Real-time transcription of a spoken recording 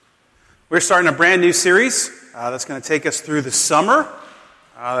We're starting a brand new series that's going to take us through the summer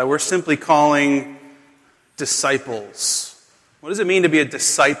that we're simply calling Disciples. What does it mean to be a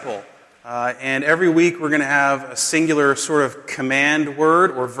disciple? And every week we're going to have a singular sort of command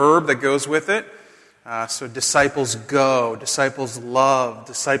word or verb that goes with it. So disciples go, disciples love,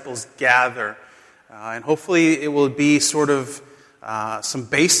 disciples gather. And hopefully it will be sort of some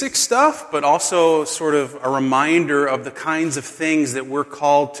basic stuff, but also sort of a reminder of the kinds of things that we're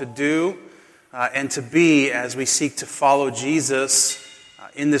called to do and to be as we seek to follow Jesus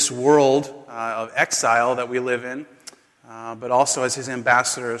in this world of exile that we live in, but also as his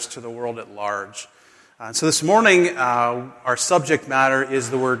ambassadors to the world at large. So this morning, our subject matter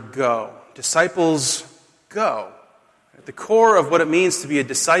is the word go. Disciples go. At the core of what it means to be a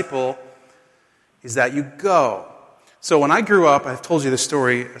disciple is that you go. So when I grew up, I've told you this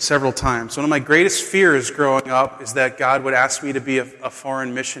story several times. One of my greatest fears growing up is that God would ask me to be a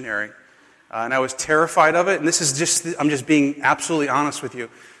foreign missionary. And I was terrified of it. And this is I'm just being absolutely honest with you.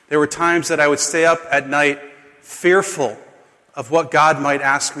 There were times that I would stay up at night fearful of what God might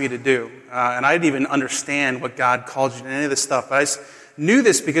ask me to do. And I didn't even understand what God called you to any of this stuff. But I just knew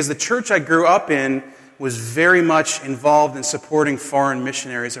this because the church I grew up in was very much involved in supporting foreign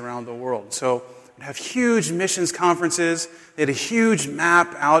missionaries around the world. So have huge missions conferences. They had a huge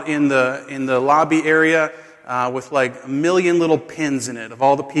map out in the lobby area with like 1 million little pins in it of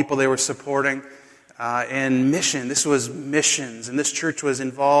all the people they were supporting. And mission, this was missions, and this church was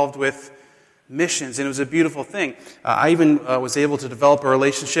involved with missions, and it was a beautiful thing. I even was able to develop a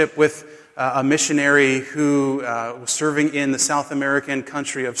relationship with a missionary who was serving in the South American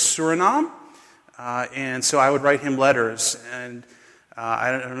country of Suriname, and so I would write him letters, and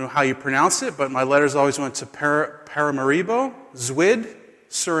I don't know how you pronounce it, but my letters always went to Paramaribo, Zwid,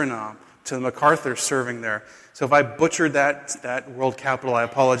 Suriname, to the MacArthur serving there. So if I butchered that world capital, I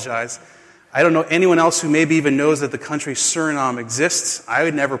apologize. I don't know anyone else who maybe even knows that the country Suriname exists. I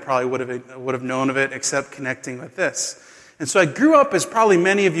would never probably would have known of it except connecting with this. And so I grew up, as probably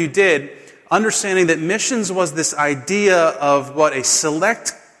many of you did, understanding that missions was this idea of what a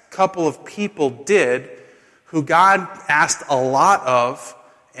select couple of people did who God asked a lot of,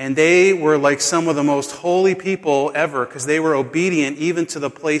 and they were like some of the most holy people ever because they were obedient even to the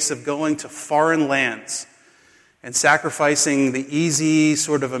place of going to foreign lands and sacrificing the easy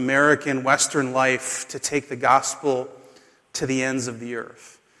sort of American Western life to take the gospel to the ends of the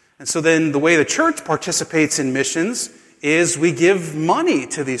earth. And so then the way the church participates in missions is we give money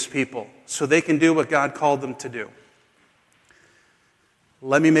to these people so they can do what God called them to do.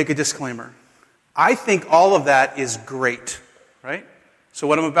 Let me make a disclaimer. I think all of that is great, right? So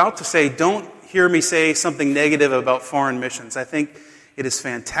what I'm about to say, don't hear me say something negative about foreign missions. I think it is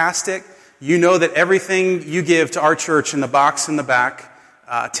fantastic. You know that everything you give to our church in the box in the back,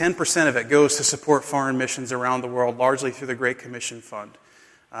 10% of it goes to support foreign missions around the world, largely through the Great Commission Fund.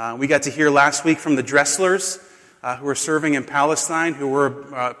 We got to hear last week from the Dresslers, who are serving in Palestine, who we're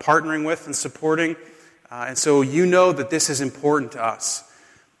partnering with and supporting. And so you know that this is important to us.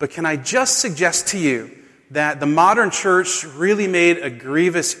 But can I just suggest to you that the modern church really made a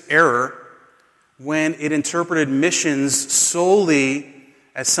grievous error when it interpreted missions solely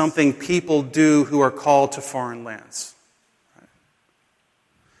as something people do who are called to foreign lands.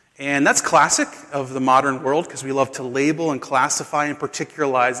 And that's classic of the modern world because we love to label and classify and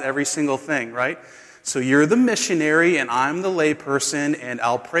particularize every single thing, right? So you're the missionary and I'm the layperson and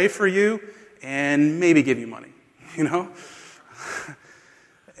I'll pray for you and maybe give you money, you know?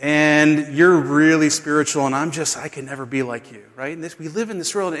 And you're really spiritual, and I can never be like you, right? And we live in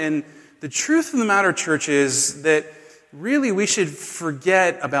this world, and the truth of the matter, church, is that really we should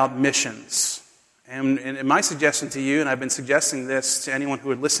forget about missions. And my suggestion to you, and I've been suggesting this to anyone who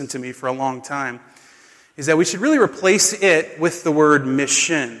would listen to me for a long time, is that we should really replace it with the word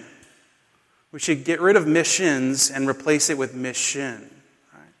mission. We should get rid of missions and replace it with mission.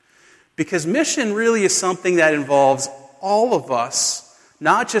 Right? Because mission really is something that involves all of us,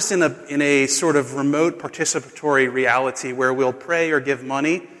 not just in a sort of remote participatory reality where we'll pray or give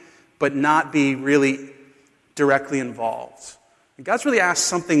money, but not be really directly involved. And God's really asked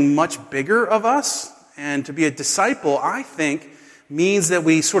something much bigger of us, and to be a disciple, I think, means that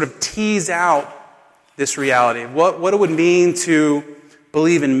we sort of tease out this reality of what it would mean to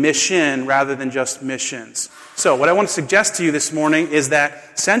believe in mission rather than just missions. So what I want to suggest to you this morning is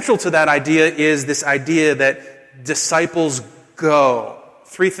that central to that idea is this idea that disciples go.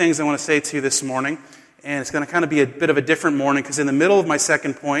 3 things I want to say to you this morning, and it's going to kind of be a bit of a different morning because in the middle of my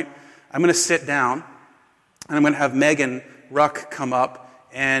second point, I'm going to sit down and I'm going to have Megan Ruck come up,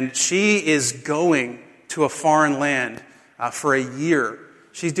 and she is going to a foreign land for a year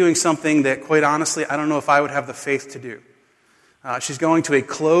she's doing something that, quite honestly, I don't know if I would have the faith to do. She's going to a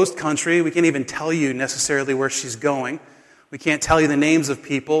closed country. We can't even tell you necessarily where she's going. We can't tell you the names of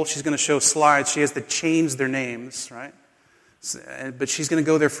people. She's going to show slides. She has to change their names, right? But she's going to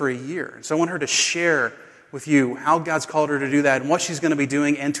go there for a year. So I want her to share with you how God's called her to do that and what she's going to be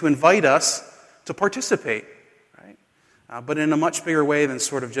doing, and to invite us to participate, right? But in a much bigger way than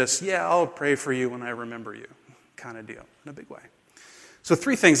sort of just, I'll pray for you when I remember you kind of deal, in a big way. So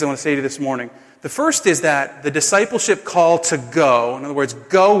 3 things I want to say to you this morning. The first is that the discipleship call to go, in other words,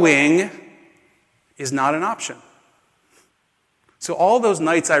 going, is not an option. So all those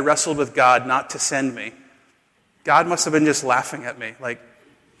nights I wrestled with God not to send me, God must have been just laughing at me, like,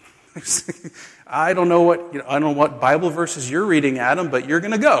 I don't know what Bible verses you're reading, Adam, but you're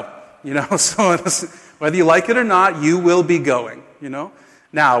going to go. So whether you like it or not, you will be going.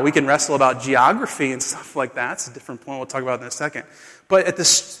 Now we can wrestle about geography and stuff like that. It's a different point. We'll talk about in a second. But at the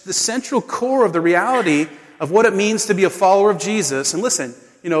central core of the reality of what it means to be a follower of Jesus, and listen,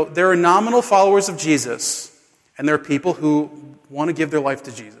 there are nominal followers of Jesus, and there are people who want to give their life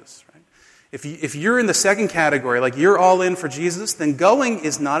to Jesus. Right? If you're in the second category, like you're all in for Jesus, then going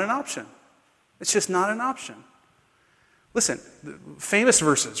is not an option. It's just not an option. Listen, famous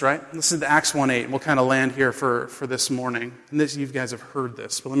verses, right? Listen to Acts 1:8, and we'll kind of land here for this morning. And you guys have heard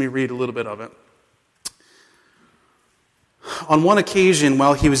this, but let me read a little bit of it. On one occasion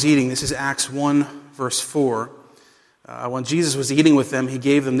while he was eating, this is Acts 1, verse 4, when Jesus was eating with them, he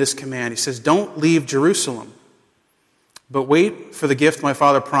gave them this command. He says, "Don't leave Jerusalem, but wait for the gift my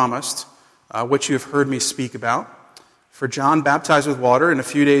Father promised, which you have heard me speak about. For John baptized with water, in a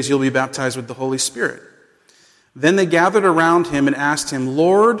few days you'll be baptized with the Holy Spirit." Then they gathered around him and asked him,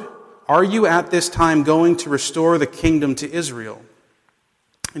 "Lord, are you at this time going to restore the kingdom to Israel?"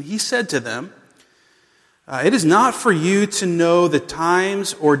 And he said to them, "It is not for you to know the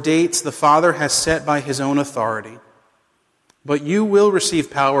times or dates the Father has set by his own authority, but you will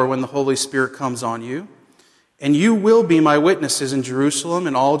receive power when the Holy Spirit comes on you, and you will be my witnesses in Jerusalem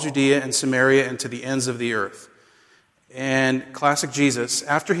and all Judea and Samaria and to the ends of the earth." And classic Jesus,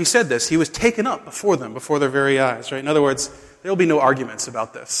 after he said this, he was taken up before them, before their very eyes, right? In other words, there will be no arguments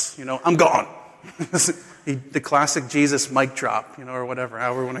about this. I'm gone. The classic Jesus mic drop, or whatever,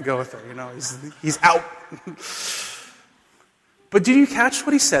 however we want to go with it. He's out. But did you catch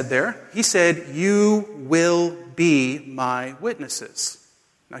what he said there? He said, "You will be my witnesses."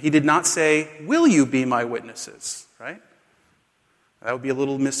 Now, he did not say, "Will you be my witnesses?" Right? That would be a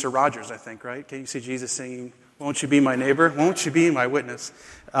little Mr. Rogers, I think, right? Can't you see Jesus singing, "Won't you be my neighbor? Won't you be my witness?"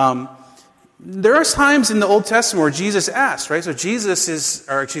 There are times in the Old Testament where Jesus asked, right? So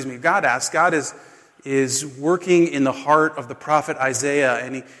God asked. God is working in the heart of the prophet Isaiah,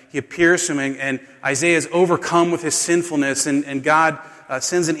 and he appears to him, and Isaiah is overcome with his sinfulness, and God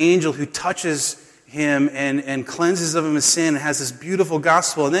sends an angel who touches him and cleanses of him his sin and has this beautiful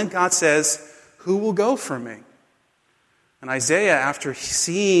gospel. And then God says, "Who will go for me?" And Isaiah, after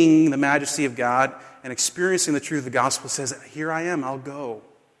seeing the majesty of God and experiencing the truth of the gospel, says, "Here I am, I'll go."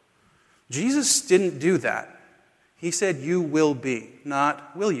 Jesus didn't do that. He said, "You will be,"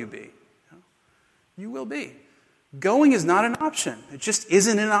 not "will you be." You will be. Going is not an option. It just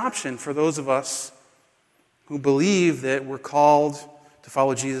isn't an option for those of us who believe that we're called to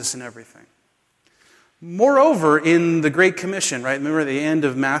follow Jesus in everything. Moreover, in the Great Commission, right? Remember the end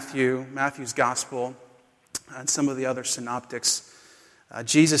of Matthew's gospel, and some of the other synoptics,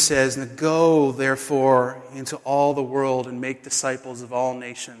 Jesus says, "Go, therefore, into all the world and make disciples of all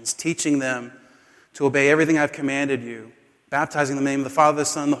nations, teaching them to obey everything I've commanded you, baptizing them in the name of the Father, the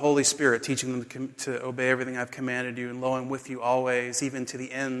Son, and the Holy Spirit, teaching them to obey everything I've commanded you, and lo, I'm with you always, even to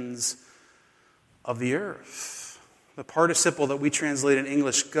the ends of the earth." The participle that we translate in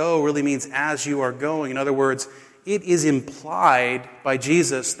English, "go," really means "as you are going." In other words, it is implied by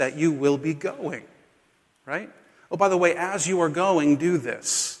Jesus that you will be going, right? Oh, by the way, as you are going, do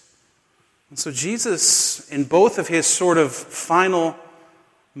this. And so Jesus, in both of his sort of final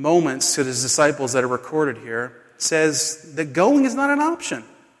moments to his disciples that are recorded here, says that going is not an option.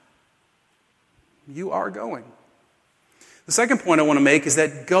 You are going. The second point I want to make is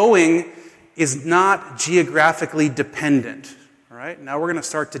that going is not geographically dependent. All right? Now we're going to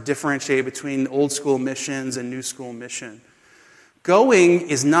start to differentiate between old school missions and new school mission. Going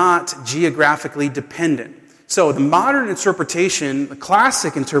is not geographically dependent. So the modern interpretation, the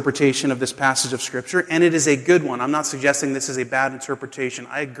classic interpretation of this passage of Scripture, and it is a good one. I'm not suggesting this is a bad interpretation.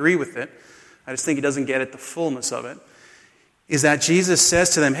 I agree with it. I just think it doesn't get at the fullness of it. Is that Jesus says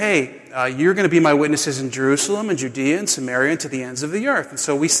to them, "Hey, you're going to be my witnesses in Jerusalem and Judea and Samaria and to the ends of the earth." And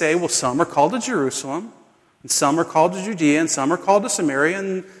so we say, well, some are called to Jerusalem, And some are called to Judea, and some are called to Samaria,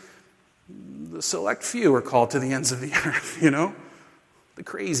 and the select few are called to the ends of the earth, The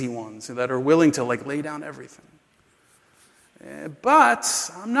crazy ones that are willing to lay down everything.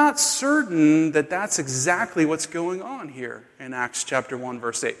 But I'm not certain that that's exactly what's going on here in Acts chapter 1,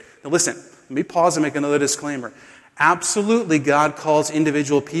 verse 8. Now listen, let me pause and make another disclaimer. Absolutely, God calls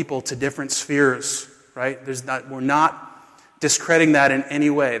individual people to different spheres, right? We're not discrediting that in any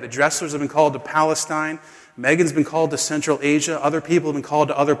way. The Dresslers have been called to Palestine. Megan's been called to Central Asia. Other people have been called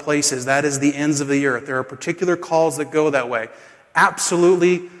to other places. That is the ends of the earth. There are particular calls that go that way.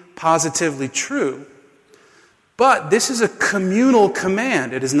 Absolutely, positively true. But this is a communal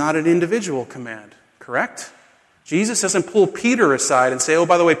command. It is not an individual command, correct? Jesus doesn't pull Peter aside and say, oh,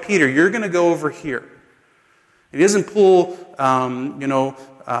 by the way, Peter, you're going to go over here. He doesn't pull,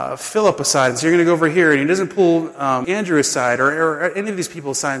 Philip aside and say, you're going to go over here. And he doesn't pull Andrew aside or any of these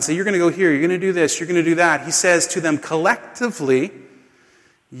people aside and say, you're going to go here, you're going to do this, you're going to do that. He says to them collectively,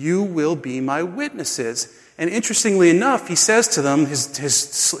 you will be my witnesses. And interestingly enough, he says to them,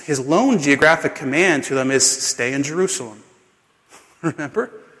 his lone geographic command to them is stay in Jerusalem.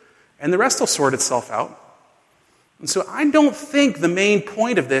 Remember? And the rest will sort itself out. And so I don't think the main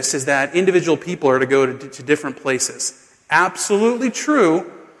point of this is that individual people are to go to different places. Absolutely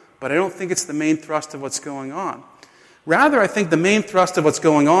true, but I don't think it's the main thrust of what's going on. Rather, I think the main thrust of what's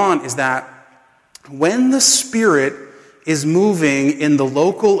going on is that when the Spirit is moving in the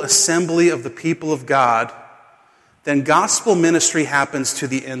local assembly of the people of God, then gospel ministry happens to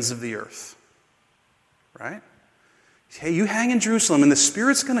the ends of the earth. Right? Hey, you hang in Jerusalem and the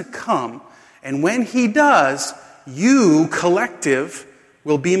Spirit's going to come, and when He does, you, collective,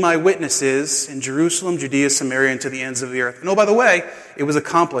 will be my witnesses in Jerusalem, Judea, Samaria, and to the ends of the earth. And oh, by the way, it was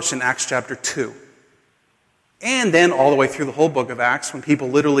accomplished in Acts chapter 2. And then all the way through the whole book of Acts when people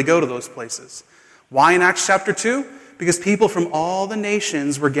literally go to those places. Why in Acts chapter 2? Because people from all the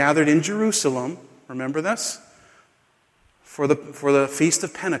nations were gathered in Jerusalem, remember this? For the Feast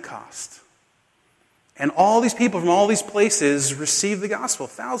of Pentecost. And all these people from all these places received the gospel,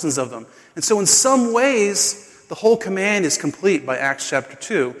 thousands of them. And so in some ways, the whole command is complete by Acts chapter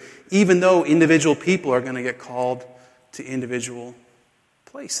 2, even though individual people are going to get called to individual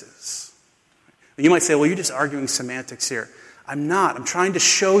places. You might say, well, you're just arguing semantics here. I'm not. I'm trying to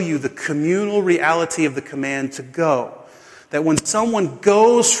show you the communal reality of the command to go. That when someone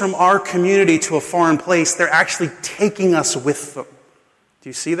goes from our community to a foreign place, they're actually taking us with them. Do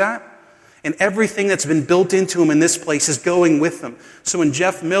you see that? And everything that's been built into them in this place is going with them. So when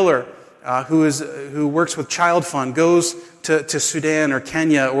Jeff Miller, who works with Child Fund, goes to Sudan or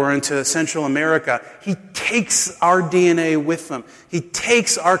Kenya or into Central America, he takes our DNA with him. He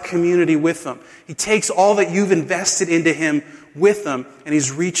takes our community with him. He takes all that you've invested into him with him, and he's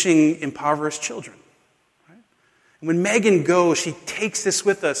reaching impoverished children. Right? And when Megan goes, she takes this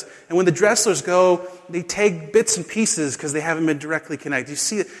with us. And when the Dresslers go, they take bits and pieces because they haven't been directly connected. You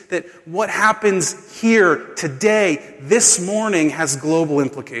see that what happens here today, this morning, has global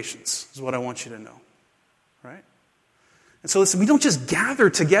implications, is what I want you to know. Right? And so listen, we don't just gather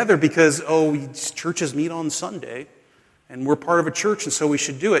together because, churches meet on Sunday, and we're part of a church, and so we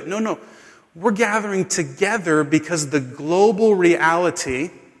should do it. No. We're gathering together because the global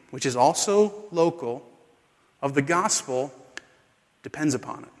reality, which is also local, of the gospel depends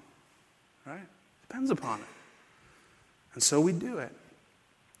upon it. Right? Depends upon it. And so we do it.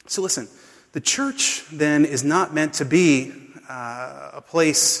 So listen, the church then is not meant to be a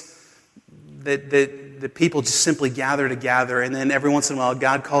place that people just simply gather together, and then every once in a while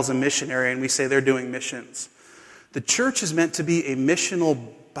God calls a missionary and we say they're doing missions. The church is meant to be a missional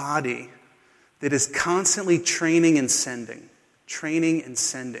body that is constantly training and sending. Training and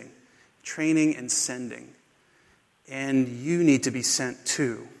sending. Training and sending. And you need to be sent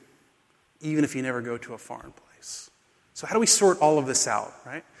too, even if you never go to a foreign place. So how do we sort all of this out,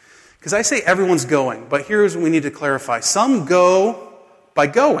 right? Because I say everyone's going, but here's what we need to clarify. Some go by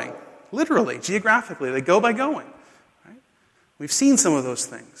going, literally, geographically. They go by going. Right? We've seen some of those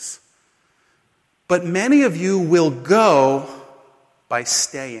things. But many of you will go by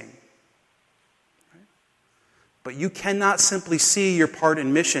staying. But you cannot simply see your part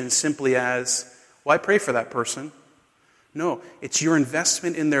in mission simply as, well, I pray for that person. No, it's your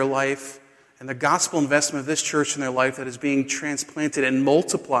investment in their life and the gospel investment of this church in their life that is being transplanted and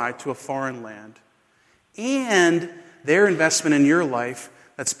multiplied to a foreign land. And their investment in your life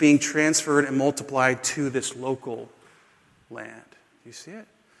that's being transferred and multiplied to this local land. Do you see it?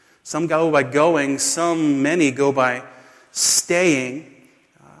 Some go by going, many go by staying.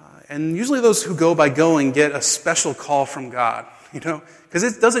 And usually those who go by going get a special call from God, because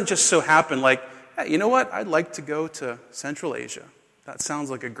it doesn't just so happen like, hey, you know what? I'd like to go to Central Asia. That sounds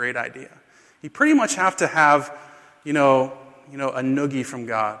like a great idea. You pretty much have to have, a noogie from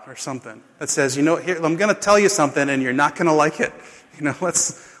God or something that says, here, I'm going to tell you something and you're not going to like it.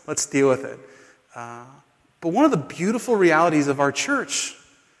 Let's deal with it. But one of the beautiful realities of our church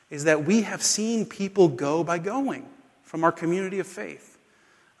is that we have seen people go by going from our community of faith.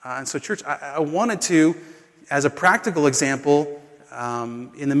 And so, church, I wanted to, as a practical example,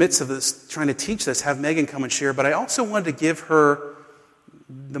 in the midst of this, trying to teach this, have Megan come and share, but I also wanted to give her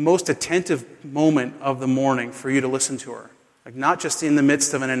the most attentive moment of the morning for you to listen to her. Like, not just in the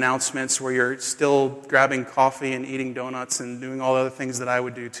midst of an announcement where you're still grabbing coffee and eating donuts and doing all the other things that I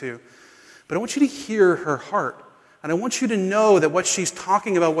would do too. But I want you to hear her heart. And I want you to know that what she's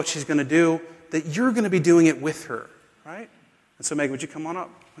talking about, what she's going to do, that you're going to be doing it with her. Right? And so, Megan, would you come on up?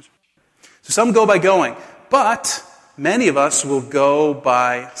 So some go by going, but many of us will go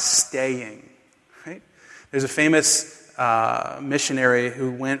by staying. Right? There's a famous missionary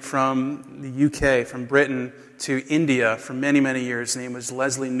who went from the UK, from Britain, to India for many, many years. His name was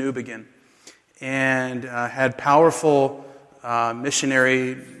Leslie Newbigin, and had powerful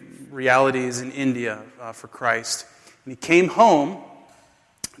missionary realities in India for Christ. And he came home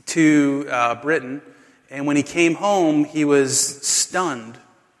to Britain, and when he came home, he was stunned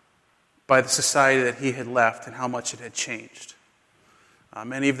by the society that he had left and how much it had changed.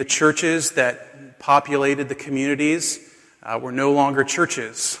 Many of the churches that populated the communities were no longer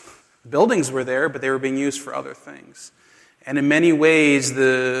churches. Buildings were there, but they were being used for other things. And in many ways,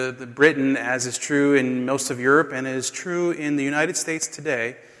 the Britain, as is true in most of Europe and is true in the United States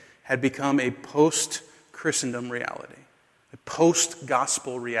today, had become a post-Christendom reality, a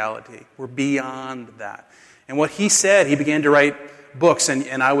post-gospel reality. We're beyond that. And what he said, he began to write books,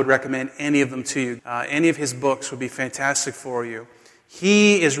 and I would recommend any of them to you. Any of his books would be fantastic for you.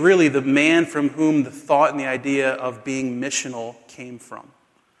 He is really the man from whom the thought and the idea of being missional came from.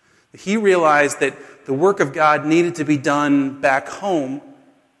 He realized that the work of God needed to be done back home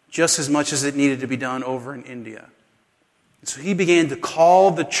just as much as it needed to be done over in India. And so he began to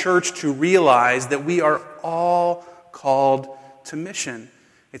call the church to realize that we are all called to mission.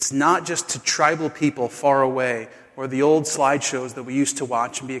 It's not just to tribal people far away or the old slideshows that we used to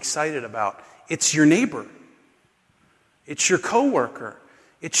watch and be excited about. It's your neighbor. It's your coworker.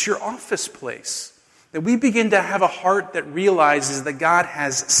 It's your office place. That we begin to have a heart that realizes that God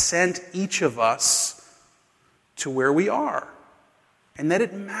has sent each of us to where we are. And that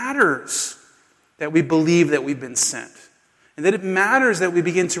it matters that we believe that we've been sent. And that it matters that we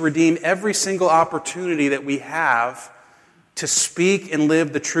begin to redeem every single opportunity that we have to speak and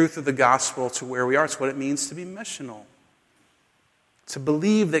live the truth of the gospel to where we are. It's what it means to be missional. To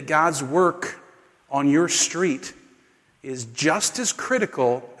believe that God's work on your street is just as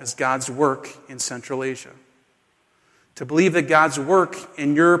critical as God's work in Central Asia. To believe that God's work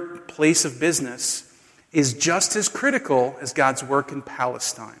in your place of business is just as critical as God's work in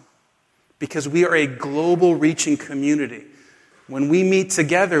Palestine. Because we are a global reaching community. When we meet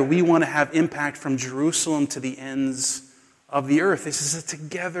together, we want to have impact from Jerusalem to the ends of the earth. This is a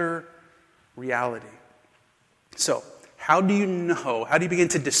together reality. So, how do you know? How do you begin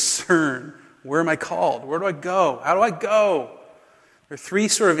to discern? Where am I called? Where do I go? How do I go? There are three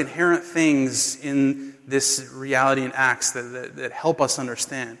sort of inherent things in this reality in Acts that help us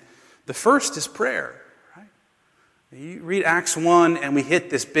understand. The first is prayer. Right? You read Acts 1 and we hit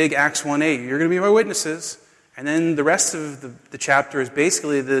this big Acts 1:8. You're going to be my witnesses. And then the rest of the chapter is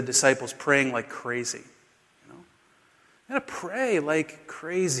basically the disciples praying like crazy. You got to pray like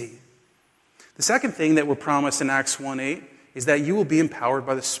crazy. The second thing that we're promised in Acts 1:8 is that you will be empowered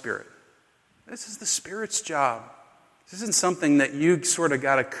by the Spirit. This is the Spirit's job. This isn't something that you sort of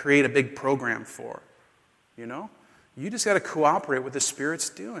got to create a big program for. You just got to cooperate with the Spirit's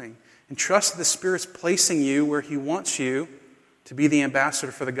doing. And trust that the Spirit's placing you where He wants you to be the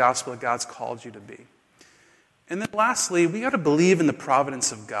ambassador for the gospel that God's called you to be. And then lastly, we got to believe in the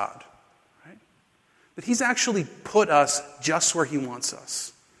providence of God. Right? That He's actually put us just where He wants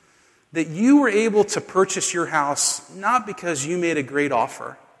us. That you were able to purchase your house not because you made a great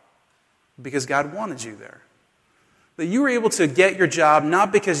offer, because God wanted you there. That you were able to get your job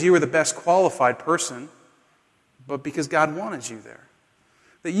not because you were the best qualified person, but because God wanted you there.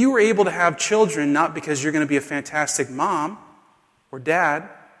 That you were able to have children not because you're going to be a fantastic mom or dad,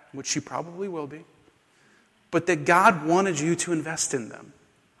 which you probably will be, but that God wanted you to invest in them.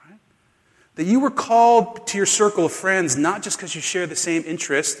 Right? That you were called to your circle of friends not just because you share the same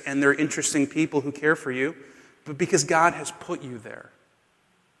interest and they're interesting people who care for you, but because God has put you there.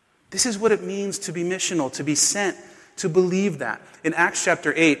 This is what it means to be missional, to be sent, to believe that. In Acts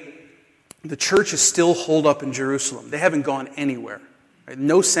chapter 8, the church is still holed up in Jerusalem. They haven't gone anywhere. Right?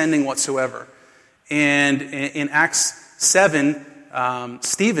 No sending whatsoever. And in Acts 7,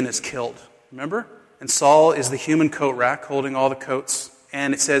 Stephen is killed. Remember? And Saul is the human coat rack holding all the coats.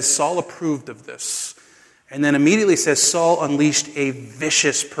 And it says Saul approved of this. And then immediately says Saul unleashed a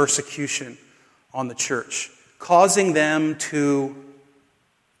vicious persecution on the church, causing them to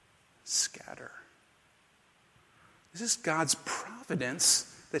scatter. This is God's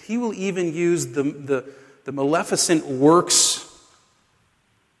providence that he will even use the maleficent works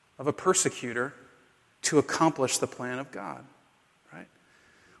of a persecutor to accomplish the plan of God. Right?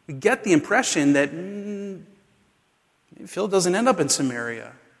 We get the impression that Phil doesn't end up in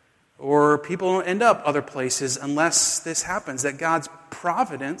Samaria, or people don't end up other places unless this happens, that God's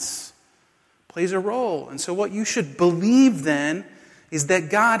providence plays a role. And so what you should believe then is that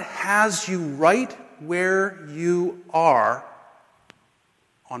God has you right where you are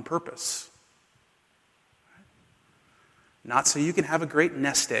on purpose. Not so you can have a great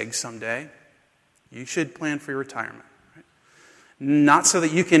nest egg someday. You should plan for your retirement. Right? Not so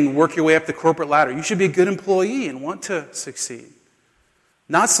that you can work your way up the corporate ladder. You should be a good employee and want to succeed.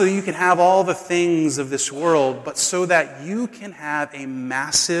 Not so you can have all the things of this world, but so that you can have a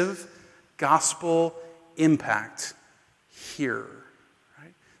massive gospel impact here.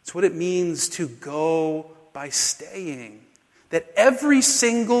 Right? It's what it means to go by staying. That every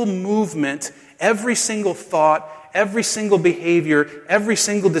single movement, every single thought, every single behavior, every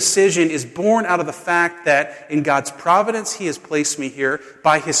single decision is born out of the fact that in God's providence, he has placed me here.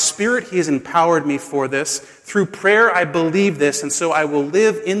 By his Spirit, he has empowered me for this. Through prayer, I believe this, and so I will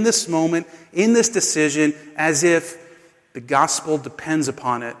live in this moment, in this decision, as if the gospel depends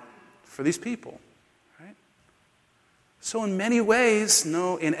upon it for these people. Right? So in many ways,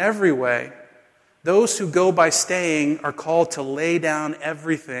 no, in every way, those who go by staying are called to lay down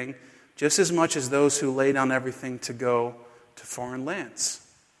everything just as much as those who lay down everything to go to foreign lands.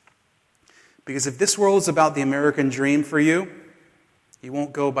 Because if this world is about the American dream for you, you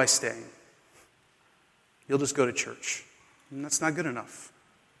won't go by staying. You'll just go to church. And that's not good enough.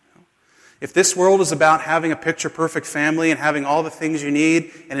 If this world is about having a picture-perfect family and having all the things you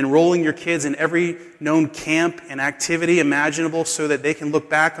need and enrolling your kids in every known camp and activity imaginable so that they can look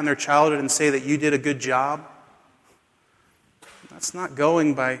back on their childhood and say that you did a good job, that's not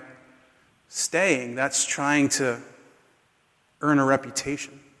going by staying. That's trying to earn a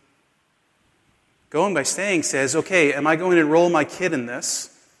reputation. Going by staying says, okay, am I going to enroll my kid in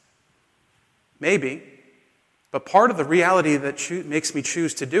this? Maybe. But part of the reality that makes me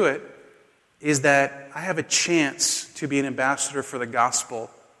choose to do it is that I have a chance to be an ambassador for the gospel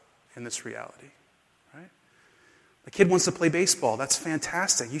in this reality. Right? The kid wants to play baseball. That's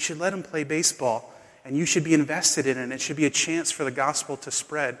fantastic. You should let him play baseball, and you should be invested in it. It should be a chance for the gospel to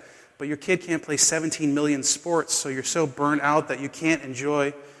spread. But your kid can't play 17 million sports, so you're so burnt out that you can't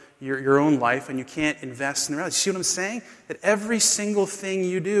enjoy your own life and you can't invest in the reality. See what I'm saying? That every single thing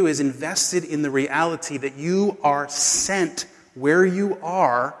you do is invested in the reality that you are sent where you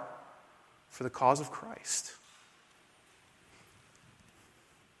are for the cause of Christ.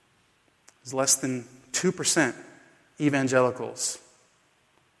 There's less than 2% evangelicals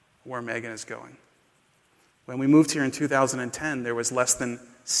where Megan is going. When we moved here in 2010, there was less than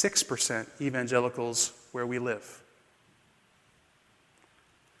 6% evangelicals where we live.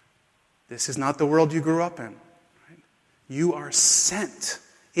 This is not the world you grew up in. Right? You are sent.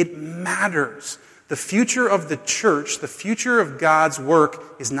 It matters. The future of the church, the future of God's work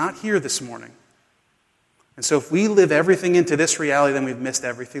is not here this morning. And so if we live everything into this reality, then we've missed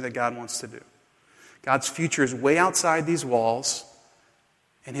everything that God wants to do. God's future is way outside these walls,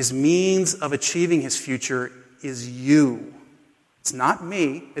 and his means of achieving his future is you. It's not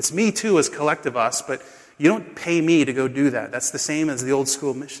me. It's me too as collective us, but you don't pay me to go do that. That's the same as the old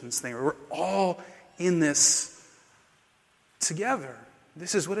school missions thing. We're all in this together.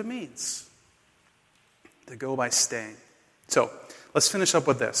 This is what it means to go by staying. So, let's finish up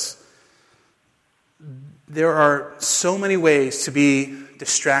with this. There are so many ways to be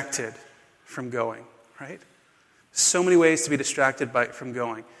distracted from going, right? So many ways to be distracted from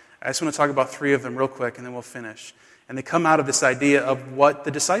going. I just want to talk about 3 of them real quick, and then we'll finish. And they come out of this idea of what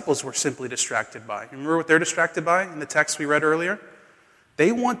the disciples were simply distracted by. Remember what they're distracted by in the text we read earlier?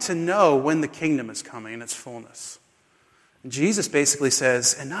 They want to know when the kingdom is coming in its fullness. And Jesus basically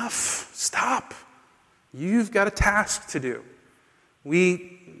says, enough, stop. You've got a task to do.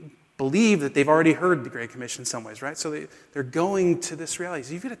 We believe that they've already heard the Great Commission in some ways, right? So they're going to this reality.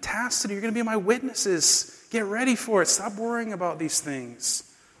 So you've got a task to do. You're going to be my witnesses. Get ready for it. Stop worrying about these things.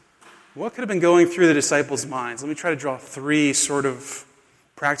 What could have been going through the disciples' minds? Let me try to draw 3 sort of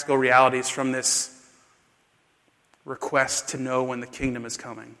practical realities from this request to know when the kingdom is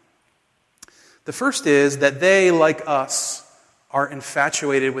coming. The first is that they, like us, are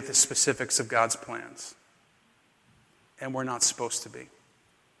infatuated with the specifics of God's plans. And we're not supposed to be.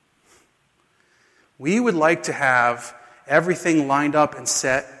 We would like to have everything lined up and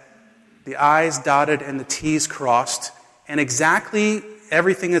set, the I's dotted and the T's crossed, and exactly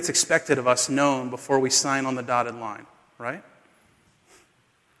everything that's expected of us known before we sign on the dotted line, right?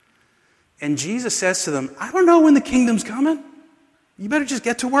 And Jesus says to them, I don't know when the kingdom's coming. You better just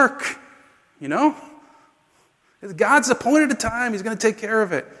get to work, you know? God's appointed a time. He's going to take care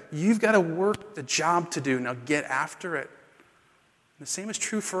of it. You've got to work the job to do. Now get after it. And the same is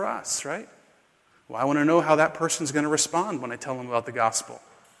true for us, right? Well, I want to know how that person's going to respond when I tell them about the gospel.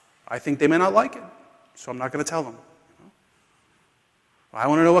 I think they may not like it, so I'm not going to tell them. Well, I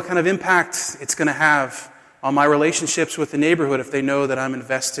want to know what kind of impact it's going to have on my relationships with the neighborhood if they know that I'm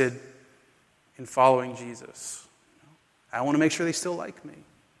invested in following Jesus. I want to make sure they still like me.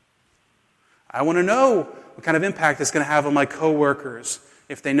 I want to know what kind of impact it's going to have on my coworkers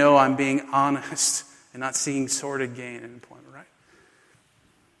if they know I'm being honest and not seeking sordid gain in employment, right?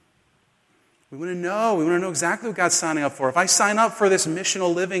 We want to know exactly what God's signing up for. If I sign up for this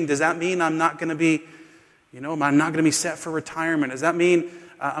missional living, does that mean I'm not going to be, I'm not going to be set for retirement? Does that mean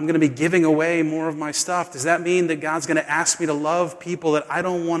I'm going to be giving away more of my stuff? Does that mean that God's going to ask me to love people that I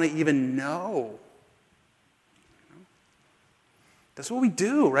don't want to even know? That's what we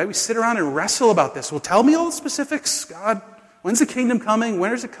do, right? We sit around and wrestle about this. Well, tell me all the specifics, God. When's the kingdom coming?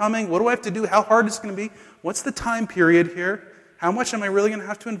 When is it coming? What do I have to do? How hard is it going to be? What's the time period here? How much am I really going to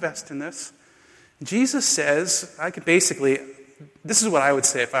have to invest in this? Jesus says, this is what I would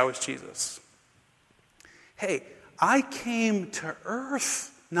say if I was Jesus. Hey, I came to earth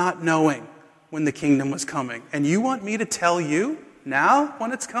not knowing when the kingdom was coming. And you want me to tell you now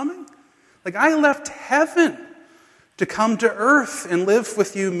when it's coming? Like, I left heaven to come to earth and live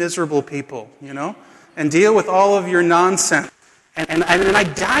with you miserable people, and deal with all of your nonsense. And I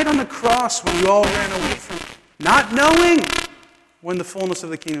died on the cross when you all ran away from me, not knowing when the fullness of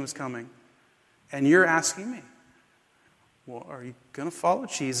the kingdom was coming. And you're asking me, well, are you going to follow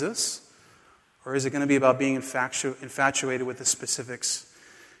Jesus? Or is it going to be about being infatuated with the specifics?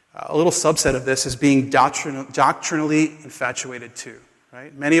 A little subset of this is being doctrinally infatuated too,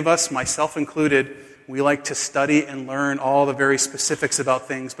 right? Many of us, myself included, we like to study and learn all the very specifics about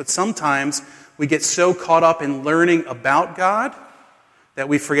things, but sometimes we get so caught up in learning about God that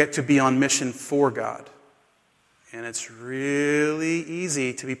we forget to be on mission for God. And it's really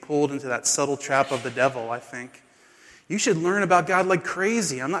easy to be pulled into that subtle trap of the devil, I think. You should learn about God like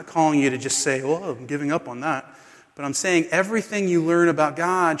crazy. I'm not calling you to just say, well, I'm giving up on that. But I'm saying everything you learn about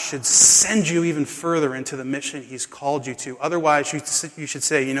God should send you even further into the mission He's called you to. Otherwise, you should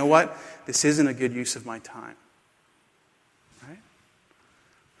say, you know what? This isn't a good use of my time. Right?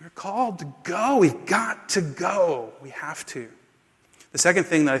 We're called to go. We've got to go. We have to. The second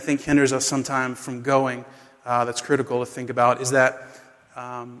thing that I think hinders us sometimes from going, that's critical to think about, is that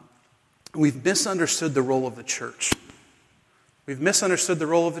we've misunderstood the role of the church. We've misunderstood the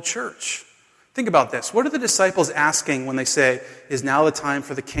role of the church. Think about this. What are the disciples asking when they say, is now the time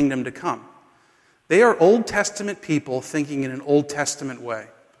for the kingdom to come? They are Old Testament people thinking in an Old Testament way.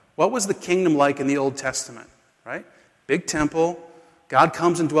 What was the kingdom like in the Old Testament? Right? Big temple. God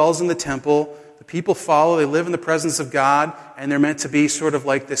comes and dwells in the temple. The people follow. They live in the presence of God. And they're meant to be sort of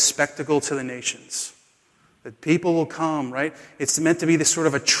like this spectacle to the nations. That people will come, right? It's meant to be this sort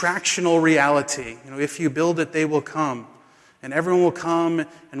of attractional reality. If you build it, they will come. And everyone will come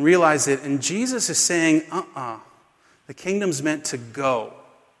and realize it. And Jesus is saying, the kingdom's meant to go,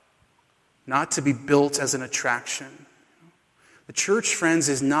 not to be built as an attraction. The church, friends,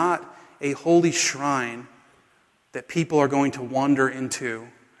 is not a holy shrine that people are going to wander into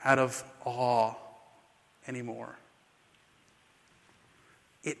out of awe anymore.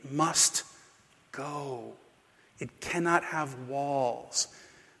 It must go. It cannot have walls.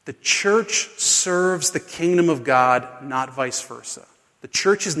 The church serves the kingdom of God, not vice versa. The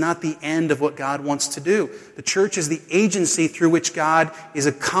church is not the end of what God wants to do. The church is the agency through which God is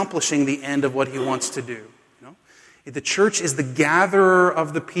accomplishing the end of what He wants to do. The church is the gatherer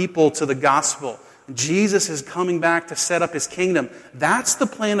of the people to the gospel. Jesus is coming back to set up His kingdom. That's the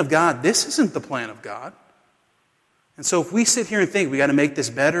plan of God. This isn't the plan of God. And so if we sit here and think we got to make this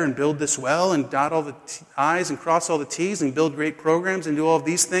better and build this well and dot all the I's and cross all the T's and build great programs and do all of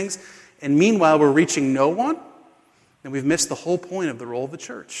these things, and meanwhile we're reaching no one, then we've missed the whole point of the role of the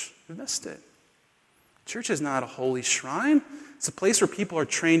church. We've missed it. Church is not a holy shrine. It's a place where people are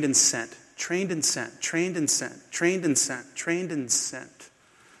trained and sent. Trained and sent. Trained and sent. Trained and sent. Trained and sent.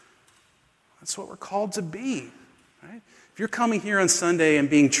 That's what we're called to be, right? If you're coming here on Sunday and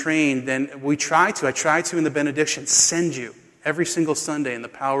being trained, then I try to in the benediction, send you every single Sunday in the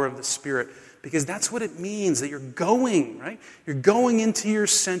power of the Spirit, because that's what it means, that you're going, right? You're going into your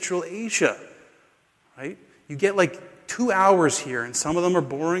Central Asia, right? You get like 2 hours here, and some of them are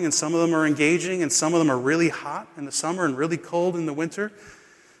boring, and some of them are engaging, and some of them are really hot in the summer and really cold in the winter.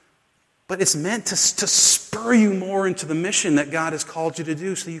 But it's meant to spur you more into the mission that God has called you to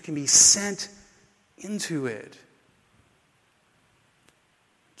do so you can be sent into it.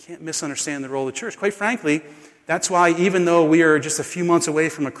 You can't misunderstand the role of the church. Quite frankly, that's why even though we are just a few months away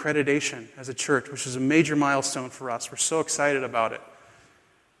from accreditation as a church, which is a major milestone for us, we're so excited about it.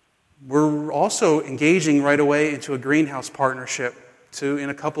 We're also engaging right away into a greenhouse partnership to, in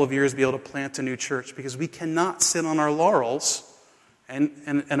a couple of years, be able to plant a new church, because we cannot sit on our laurels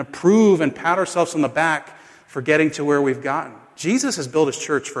and approve and pat ourselves on the back for getting to where we've gotten. Jesus has built his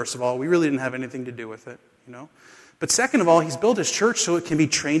church, first of all. We really didn't have anything to do with it, you know. But second of all, he's built his church so it can be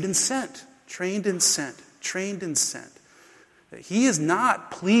trained and sent. Trained and sent. Trained and sent. He is not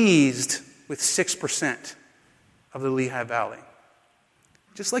pleased with 6% of the Lehigh Valley.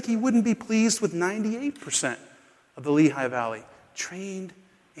 Just like he wouldn't be pleased with 98% of the Lehigh Valley. Trained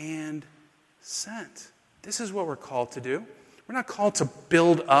and sent. This is what we're called to do. We're not called to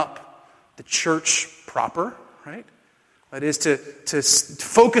build up the church proper, right? That is to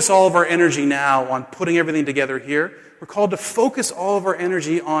focus all of our energy now on putting everything together here. We're called to focus all of our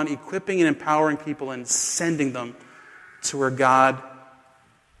energy on equipping and empowering people and sending them to where God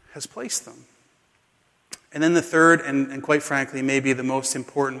has placed them. And then the third, and quite frankly, maybe the most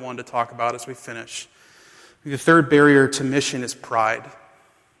important one to talk about as we finish. The third barrier to mission is pride.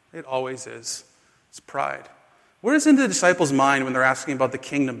 It always is. It's pride. What is in the disciples' mind when they're asking about the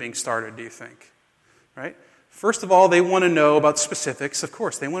kingdom being started, do you think? Right? First of all, they want to know about specifics. Of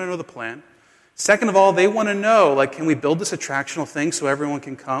course, they want to know the plan. Second of all, they want to know, like, can we build this attractional thing so everyone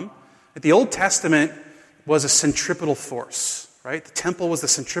can come? The Old Testament was a centripetal force, right? The temple was the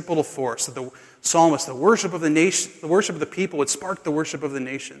centripetal force of the psalmist. The worship of the nation, the worship of the people would spark the worship of the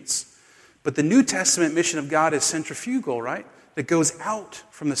nations. But the New Testament mission of God is centrifugal, right? That goes out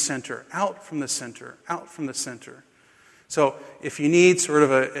from the center, out from the center, out from the center. So if you need sort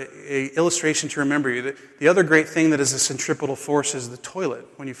of a illustration to remember you, the other great thing that is a centripetal force is the toilet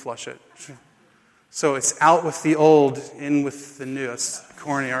when you flush it. So it's out with the old, in with the new. It's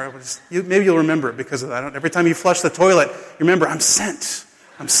corny. Maybe you'll remember it because of that. Every time you flush the toilet, you remember, I'm sent.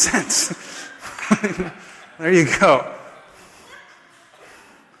 I'm sent. There you go.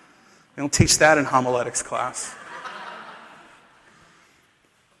 They don't teach that in homiletics class.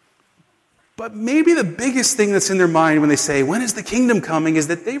 But maybe the biggest thing that's in their mind when they say, when is the kingdom coming, is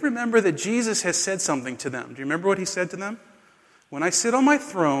that they remember that Jesus has said something to them. Do you remember what he said to them? When I sit on my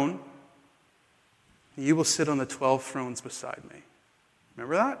throne, you will sit on the 12 thrones beside me.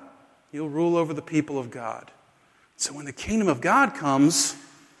 Remember that? You'll rule over the people of God. So when the kingdom of God comes,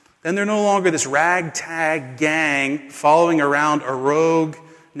 then they're no longer this ragtag gang following around a rogue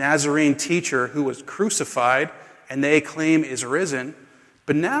Nazarene teacher who was crucified and they claim is risen.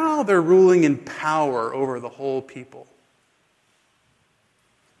 But now they're ruling in power over the whole people.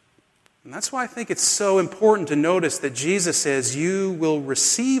 And that's why I think it's so important to notice that Jesus says you will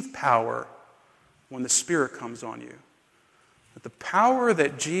receive power when the Spirit comes on you. But the power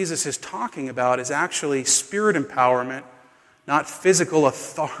that Jesus is talking about is actually spirit empowerment, not physical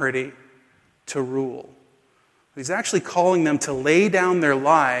authority to rule. He's actually calling them to lay down their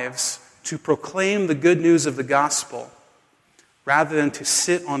lives to proclaim the good news of the gospel, rather than to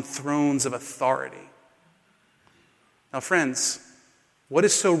sit on thrones of authority. Now, friends, what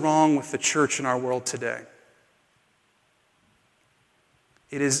is so wrong with the church in our world today?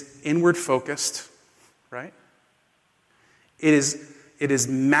 It is inward focused, right? It is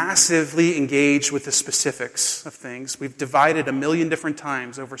massively engaged with the specifics of things. We've divided 1 million different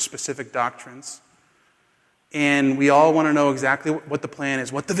times over specific doctrines. And we all want to know exactly what the plan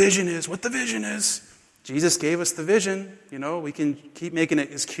is, what the vision is, what the vision is. Jesus gave us the vision, we can keep making it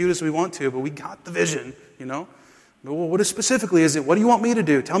as cute as we want to, but we got the vision, Well, what specifically is it? What do you want me to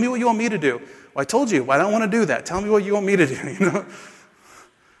do? Tell me what you want me to do. Well, I told you, I don't want to do that. Tell me what you want me to do,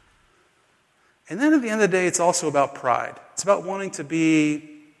 And then at the end of the day, it's also about pride. It's about wanting to be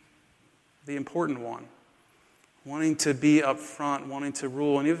the important one. Wanting to be up front, wanting to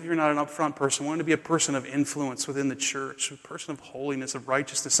rule. And even if you're not an up front person, wanting to be a person of influence within the church, a person of holiness, of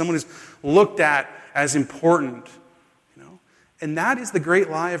righteousness, someone who's looked at as important. And that is the great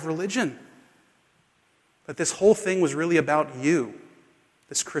lie of religion. That this whole thing was really about you,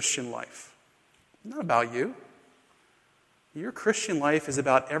 this Christian life. Not about you. Your Christian life is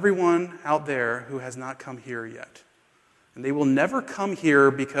about everyone out there who has not come here yet. And they will never come here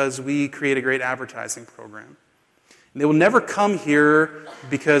because we create a great advertising program. And they will never come here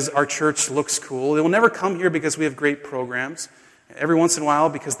because our church looks cool. They will never come here because we have great programs. Every once in a while,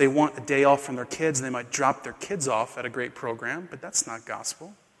 because they want a day off from their kids, they might drop their kids off at a great program, but that's not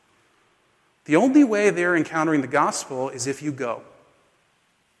gospel. The only way they're encountering the gospel is if you go.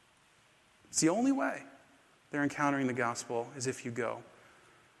 It's the only way they're encountering the gospel is if you go.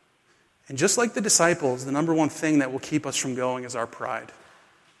 And just like the disciples, the number one thing that will keep us from going is our pride.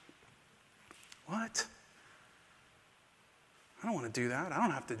 What? I don't want to do that. I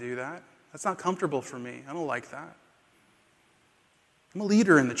don't have to do that. That's not comfortable for me. I don't like that. I'm a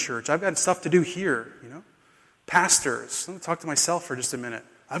leader in the church. I've got stuff to do here, Pastors. Let me talk to myself for just a minute.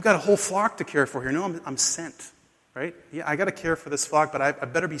 I've got a whole flock to care for here. No, I'm sent, right? Yeah, I got to care for this flock, but I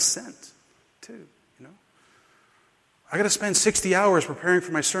better be sent too, I got to spend 60 hours preparing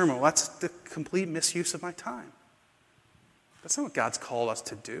for my sermon. Well, that's the complete misuse of my time. That's not what God's called us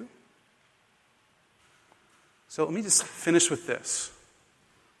to do. So let me just finish with this.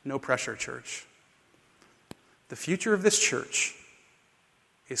 No pressure, church. The future of this church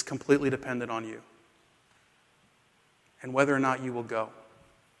is completely dependent on you and whether or not you will go.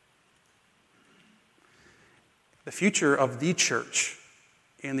 The future of the church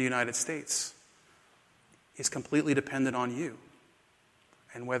in the United States is completely dependent on you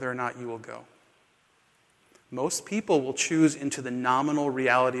and whether or not you will go. Most people will choose into the nominal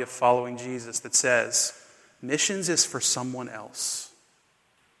reality of following Jesus that says, missions is for someone else.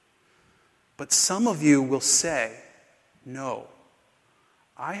 But some of you will say, no,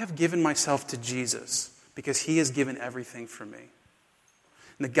 I have given myself to Jesus because he has given everything for me.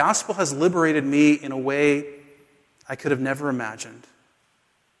 And the gospel has liberated me in a way I could have never imagined.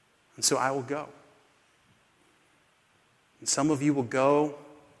 And so I will go. And some of you will go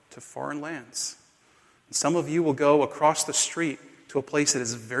to foreign lands. And some of you will go across the street to a place that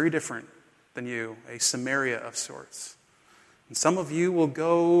is very different than you, a Samaria of sorts. And some of you will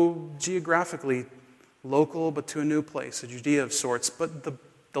go geographically local, but to a new place, a Judea of sorts. But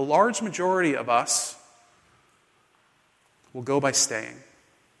the large majority of us will go by staying.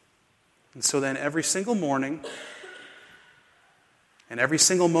 And so then every single morning and every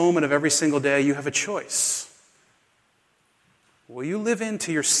single moment of every single day, you have a choice. Will you live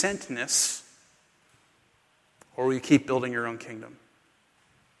into your sentness, or will you keep building your own kingdom?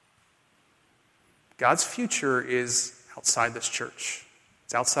 God's future is outside this church.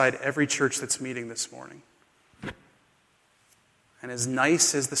 It's outside every church that's meeting this morning. And as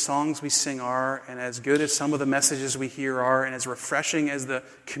nice as the songs we sing are, and as good as some of the messages we hear are, and as refreshing as the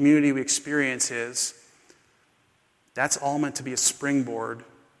community we experience is, that's all meant to be a springboard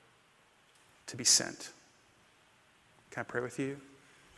to be sent. Can I pray with you?